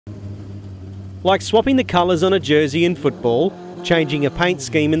Like swapping the colours on a jersey in football, changing a paint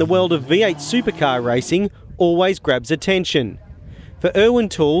scheme in the world of V8 Supercar racing always grabs attention. For IRWIN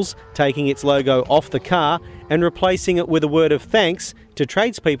Tools, taking its logo off the car and replacing it with a word of thanks to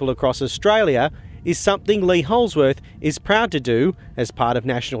tradespeople across Australia is something Lee Holsworth is proud to do as part of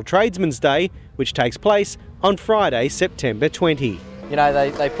National Tradesman's Day, which takes place on Friday, September 20. You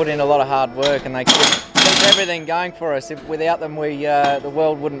know, they put in a lot of hard work and they keep everything going for us. Without them, the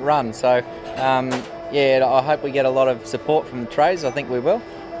world wouldn't run. So, yeah, I hope we get a lot of support from the trades. I think we will.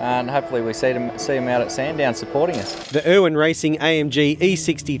 And hopefully we see them out at Sandown supporting us. The IRWIN Racing AMG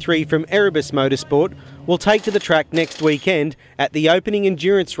E63 from Erebus Motorsport will take to the track next weekend at the opening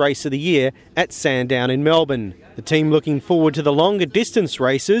endurance race of the year at Sandown in Melbourne. The team looking forward to the longer distance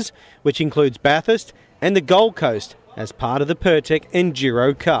races, which includes Bathurst and the Gold Coast, as part of the Pertec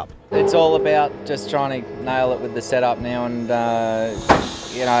Enduro Cup. It's all about just trying to nail it with the setup now, and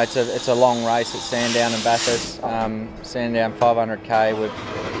you know, it's a long race at Sandown and Bathurst. Sandown 500k.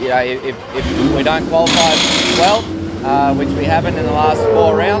 You know, if we don't qualify well, which we haven't in the last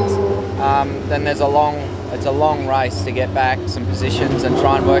 4 rounds, then it's a long race to get back some positions and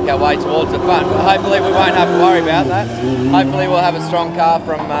try and work our way towards the front. But hopefully we won't have to worry about that. Hopefully we'll have a strong car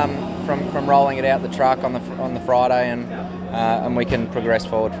from rolling it out the truck on the Friday, and we can progress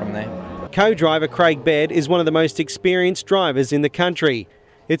forward from there. Co-driver Craig Baird is one of the most experienced drivers in the country.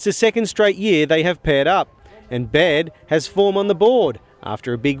 It's the second straight year they have paired up, and Baird has form on the board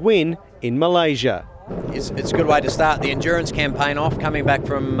after a big win in Malaysia. It's a good way to start the endurance campaign off, coming back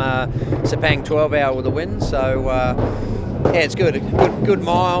from Sepang 12 hour with a win. So yeah, it's good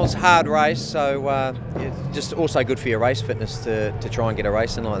miles, hard race. So it's just also good for your race fitness to try and get a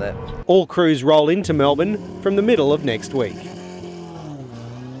race in like that. All crews roll into Melbourne from the middle of next week.